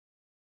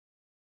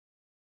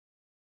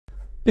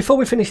Before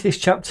we finish this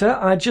chapter,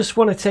 I just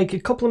want to take a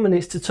couple of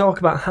minutes to talk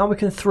about how we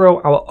can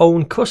throw our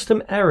own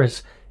custom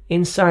errors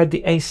inside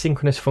the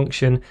asynchronous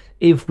function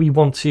if we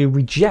want to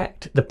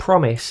reject the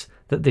promise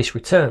that this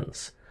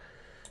returns.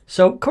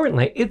 So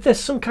currently, if there's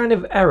some kind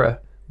of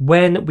error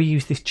when we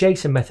use this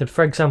JSON method,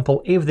 for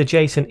example, if the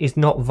JSON is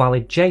not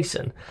valid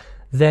JSON,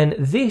 then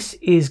this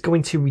is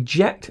going to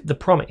reject the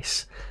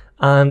promise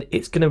and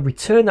it's going to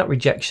return that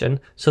rejection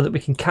so that we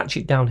can catch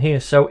it down here.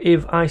 So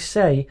if I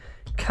say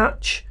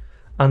catch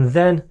and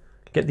then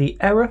get the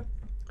error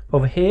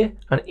over here,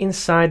 and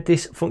inside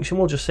this function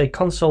we'll just say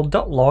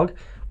console.log,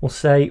 we'll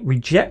say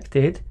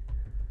rejected,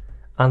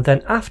 and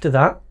then after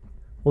that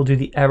we'll do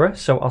the error.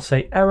 So I'll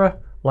say error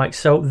like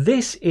so.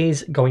 This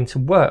is going to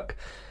work.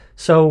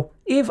 So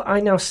if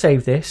I now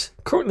save this,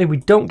 currently we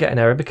don't get an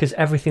error because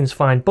everything's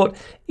fine, but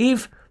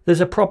if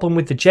there's a problem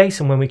with the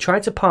JSON when we try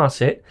to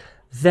parse it,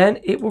 then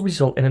it will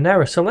result in an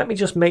error. So let me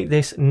just make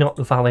this not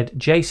valid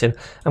JSON.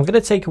 I'm going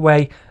to take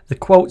away the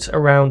quotes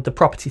around the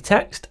property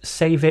text,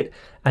 save it,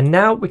 and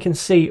now we can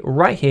see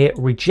right here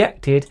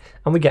rejected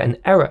and we get an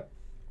error.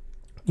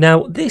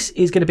 Now this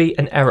is going to be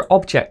an error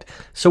object.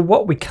 So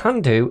what we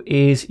can do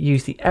is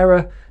use the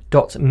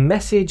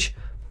error.message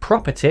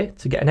property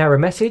to get an error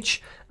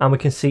message, and we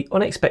can see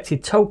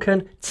unexpected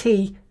token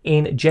T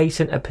in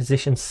JSON at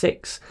position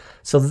 6.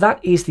 So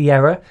that is the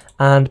error,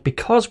 and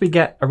because we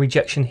get a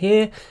rejection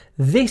here,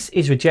 this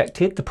is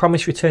rejected, the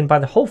promise returned by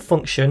the whole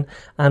function,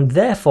 and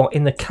therefore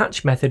in the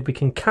catch method we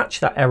can catch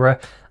that error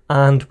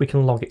and we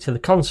can log it to the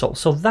console.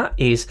 So that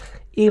is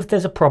if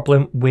there's a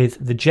problem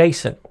with the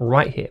JSON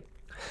right here.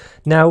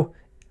 Now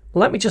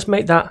let me just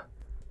make that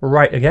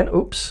right again.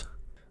 Oops,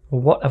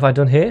 what have I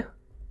done here?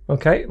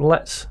 Okay,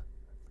 let's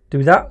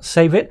do that,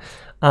 save it.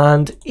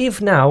 And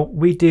if now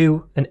we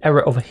do an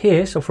error over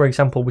here, so for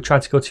example we try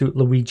to go to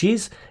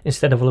Luigi's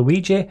instead of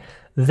Luigi,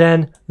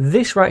 then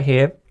this right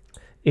here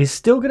is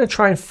still going to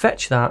try and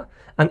fetch that,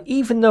 and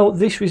even though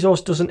this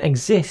resource doesn't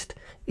exist,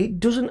 it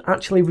doesn't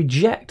actually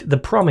reject the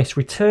promise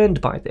returned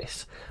by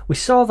this. We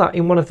saw that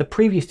in one of the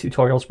previous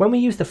tutorials. When we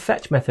use the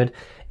fetch method,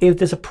 if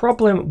there's a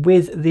problem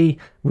with the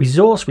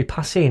resource we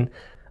pass in,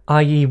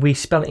 i.e. we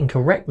spell it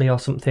incorrectly or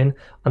something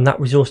and that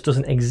resource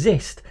doesn't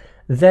exist,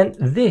 then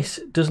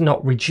this does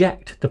not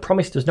reject, the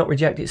promise does not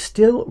reject, it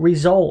still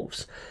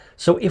resolves.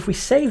 So if we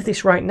save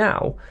this right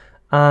now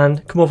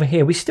and come over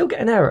here, we still get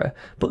an error,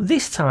 but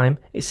this time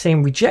it's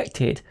saying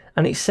rejected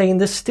and it's saying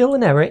there's still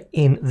an error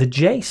in the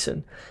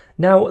JSON.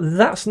 Now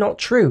that's not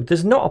true,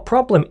 there's not a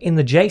problem in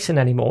the JSON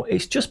anymore,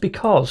 it's just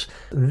because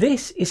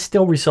this is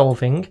still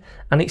resolving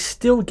and it's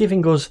still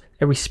giving us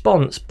a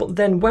response, but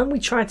then when we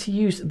try to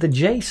use the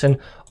JSON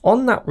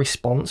on that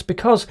response,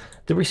 because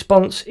the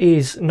response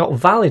is not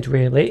valid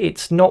really,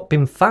 it's not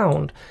been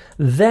found,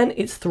 then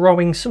it's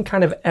throwing some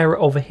kind of error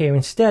over here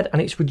instead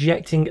and it's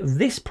rejecting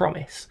this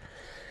promise.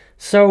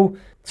 So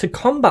to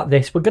combat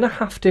this, we're going to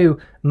have to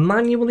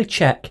manually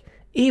check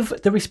if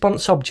the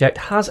response object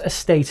has a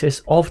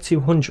status of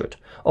 200,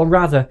 or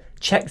rather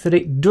check that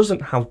it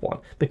doesn't have one,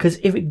 because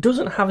if it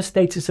doesn't have a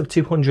status of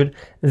 200,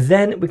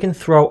 then we can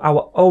throw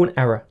our own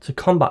error to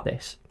combat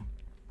this.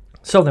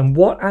 So then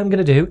what I'm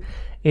going to do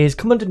is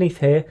come underneath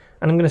here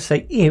and I'm going to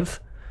say if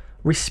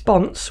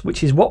response,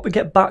 which is what we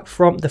get back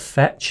from the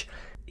fetch,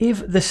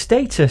 if the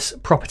status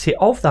property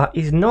of that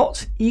is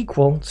not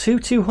equal to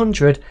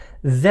 200,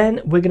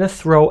 then we're going to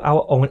throw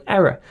our own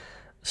error,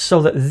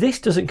 so that this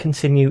doesn't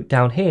continue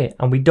down here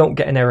and we don't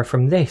get an error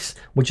from this.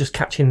 We're just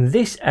catching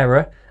this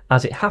error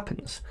as it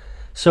happens.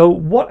 So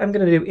what I'm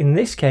going to do in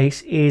this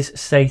case is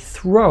say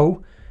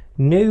throw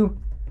new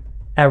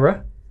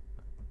error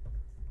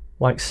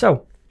like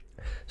so.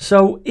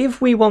 So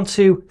if we want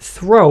to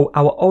throw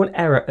our own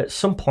error at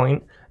some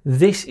point,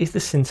 this is the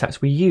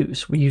syntax we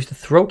use. We use the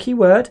throw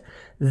keyword,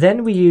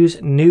 then we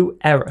use new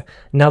error.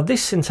 Now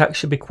this syntax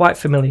should be quite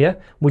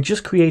familiar. We're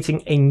just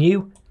creating a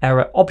new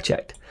error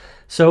object.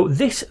 So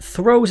this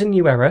throws a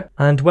new error,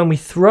 and when we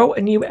throw a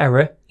new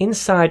error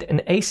inside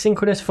an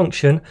asynchronous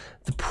function,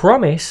 the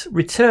promise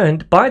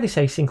returned by this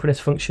asynchronous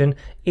function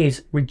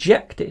is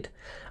rejected.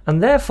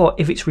 And therefore,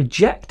 if it's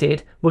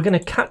rejected, we're going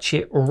to catch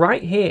it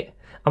right here,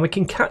 and we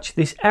can catch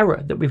this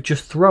error that we've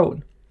just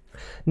thrown.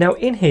 Now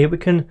in here, we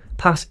can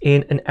pass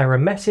in an error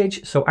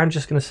message. So I'm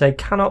just going to say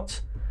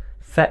cannot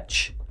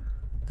fetch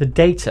the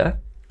data,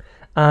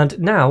 and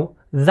now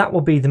that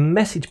will be the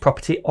message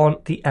property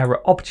on the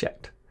error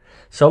object.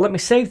 So let me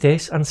save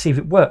this and see if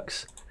it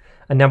works.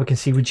 And now we can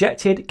see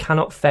rejected,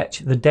 cannot fetch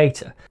the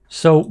data.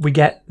 So we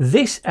get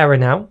this error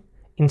now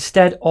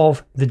instead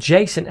of the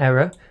JSON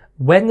error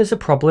when there's a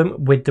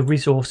problem with the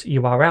resource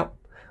URL.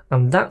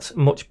 And that's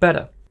much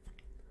better.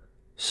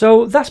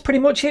 So that's pretty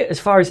much it as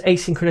far as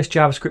asynchronous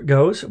JavaScript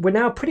goes. We're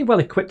now pretty well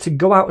equipped to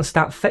go out and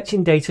start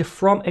fetching data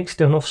from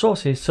external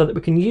sources so that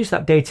we can use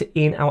that data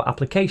in our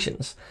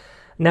applications.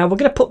 Now we're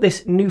going to put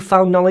this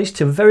newfound knowledge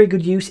to very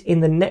good use in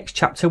the next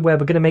chapter, where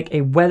we're going to make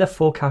a weather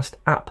forecast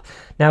app.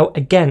 Now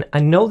again, I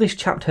know this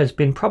chapter has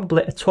been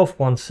probably a tough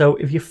one, so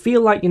if you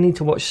feel like you need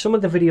to watch some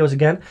of the videos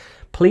again,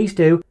 please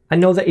do. I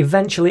know that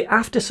eventually,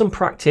 after some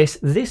practice,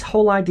 this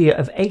whole idea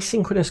of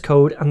asynchronous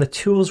code and the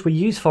tools we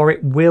use for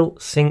it will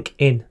sink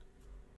in.